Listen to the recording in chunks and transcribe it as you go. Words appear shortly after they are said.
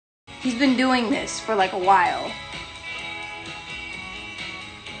He's been doing this for like a while.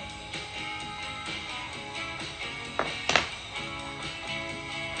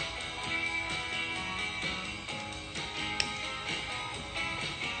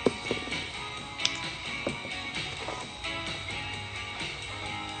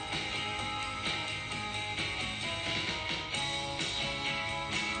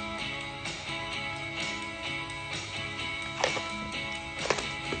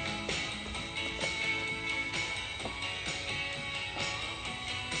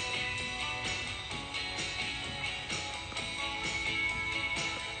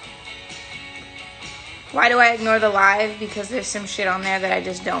 Why do I ignore the live? Because there's some shit on there that I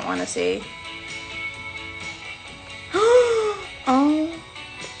just don't want to see. Oh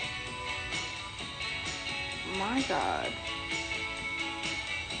my God.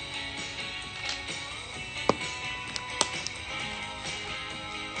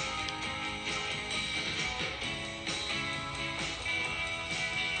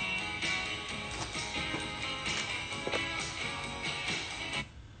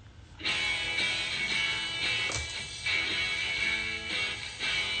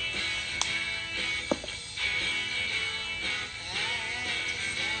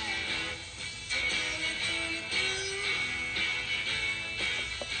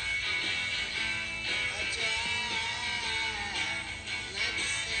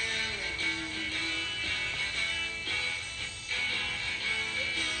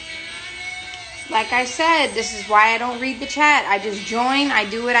 Like I said, this is why I don't read the chat. I just join, I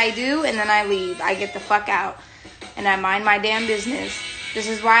do what I do, and then I leave. I get the fuck out. And I mind my damn business. This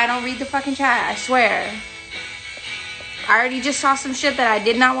is why I don't read the fucking chat, I swear. I already just saw some shit that I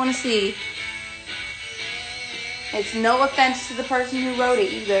did not want to see. It's no offense to the person who wrote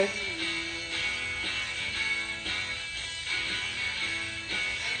it either.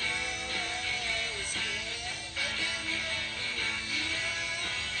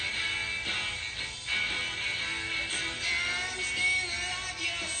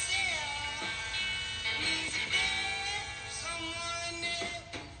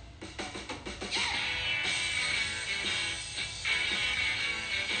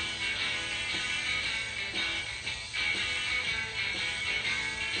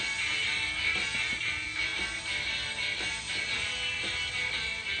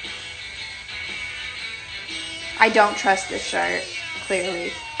 I don't trust this shirt,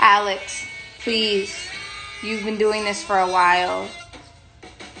 clearly. Alex, please. You've been doing this for a while.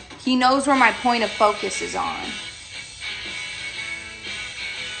 He knows where my point of focus is on.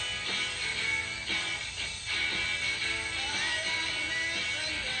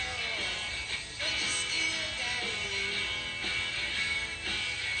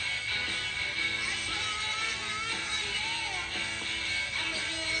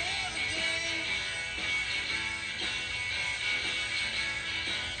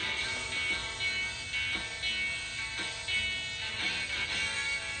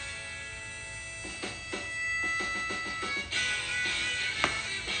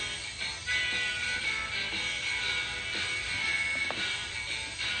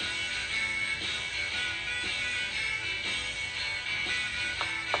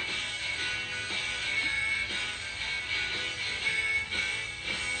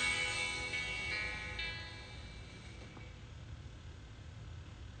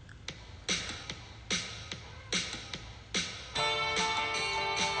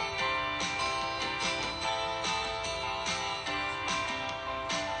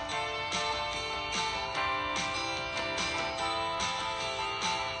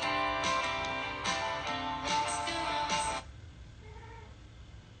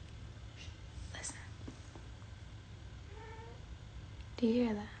 Do you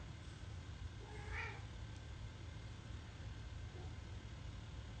hear that?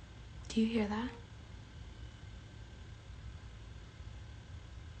 Do you hear that?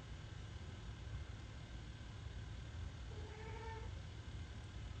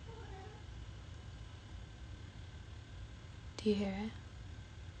 Do you hear it?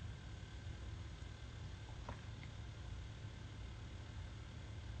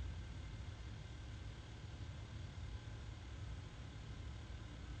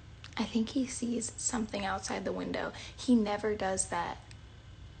 I think he sees something outside the window. He never does that.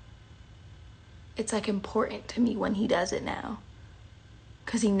 It's like important to me when he does it now.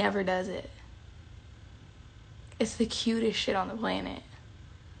 'Cause he never does it. It's the cutest shit on the planet.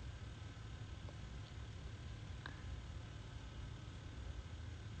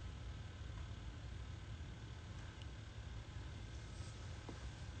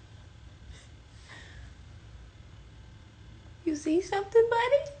 You see something,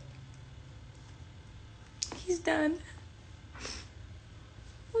 buddy? almost done.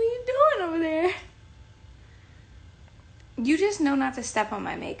 What are you doing over there? You just know not to step on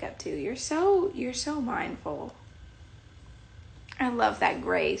my makeup too. You're so mindful. I love that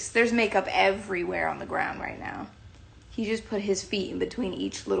grace. There's makeup everywhere on the ground right now. He just put his feet in between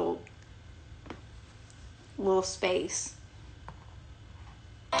each little space.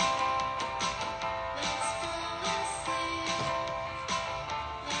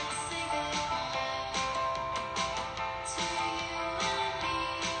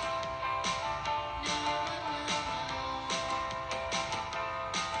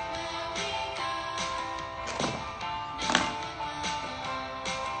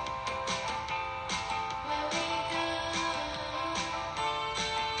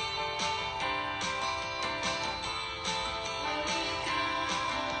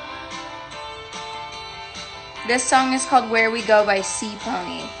 This song is called Where We Go by Sea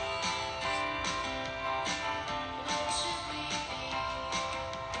Pony.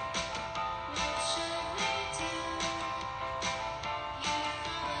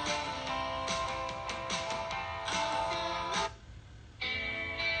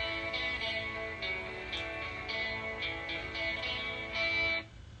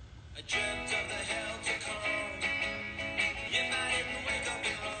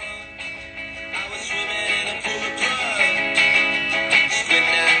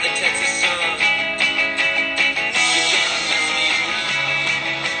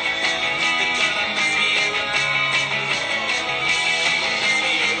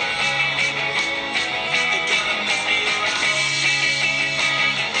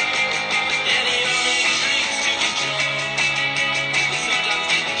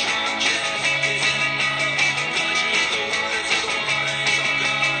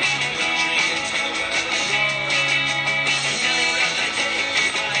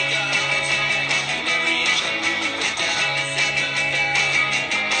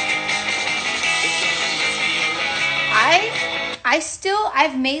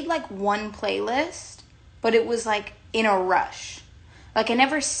 I've made like one playlist, but it was like in a rush. Like I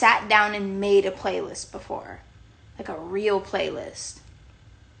never sat down and made a playlist before. Like a real playlist.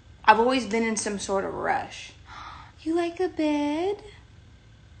 I've always been in some sort of rush. You like a bed?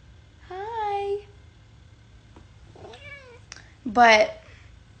 Hi. But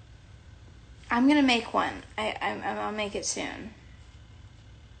I'm gonna make one. I'll make it soon.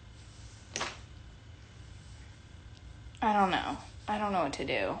 I don't know what to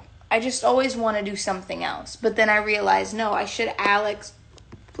do. I just always want to do something else. But then I realized, no, Alex,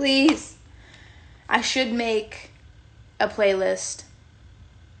 please. I should make a playlist.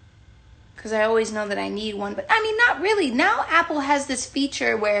 Because I always know that I need one. But I mean, not really. Now Apple has this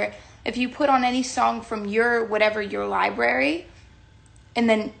feature where if you put on any song from your library, and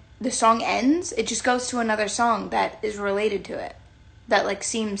then the song ends, it just goes to another song that is related to it. That like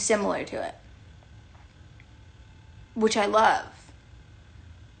seems similar to it. Which I love.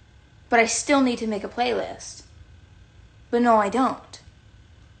 But I still need to make a playlist. But no, I don't.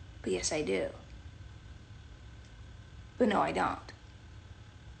 But yes, I do. But no, I don't.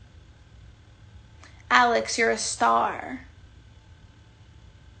 Alex, you're a star.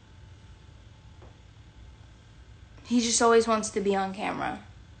 He just always wants to be on camera.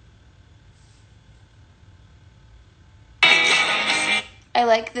 I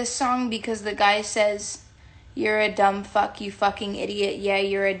like this song because the guy says, "You're a dumb fuck, you fucking idiot. Yeah,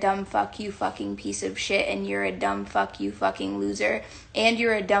 you're a dumb fuck, you fucking piece of shit. And you're a dumb fuck, you fucking loser. And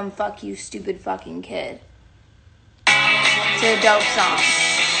you're a dumb fuck, you stupid fucking kid." It's a dope song.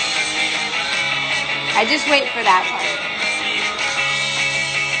 I just wait for that part.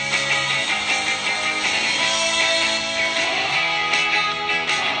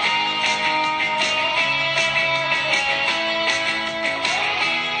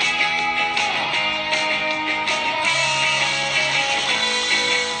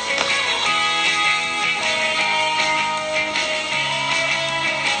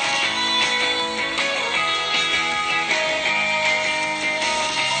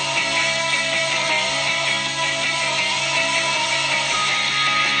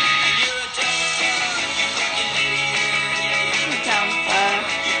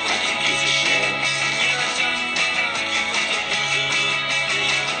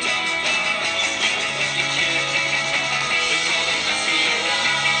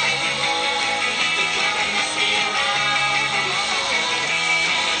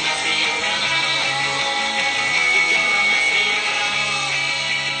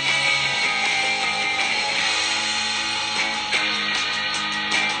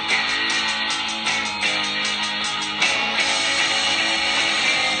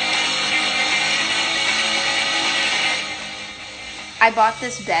 I bought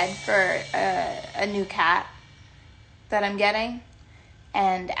this bed for a new cat that I'm getting,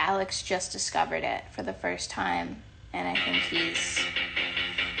 and Alex just discovered it for the first time, and I think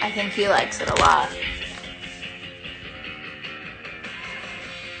he likes it a lot.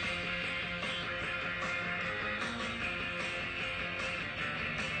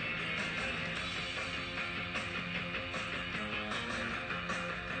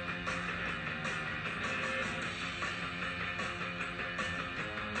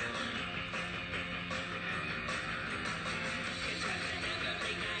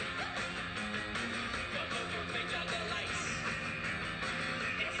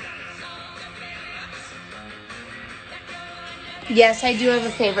 Yes, I do have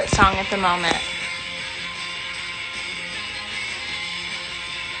a favorite song at the moment.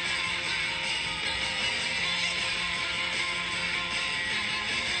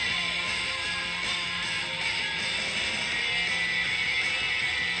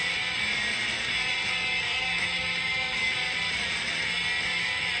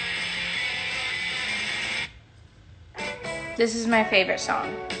 This is my favorite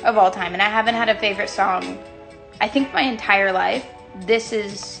song of all time, and I haven't had a favorite song, I think, my entire life. This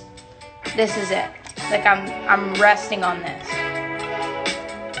is it. Like, I'm resting on this.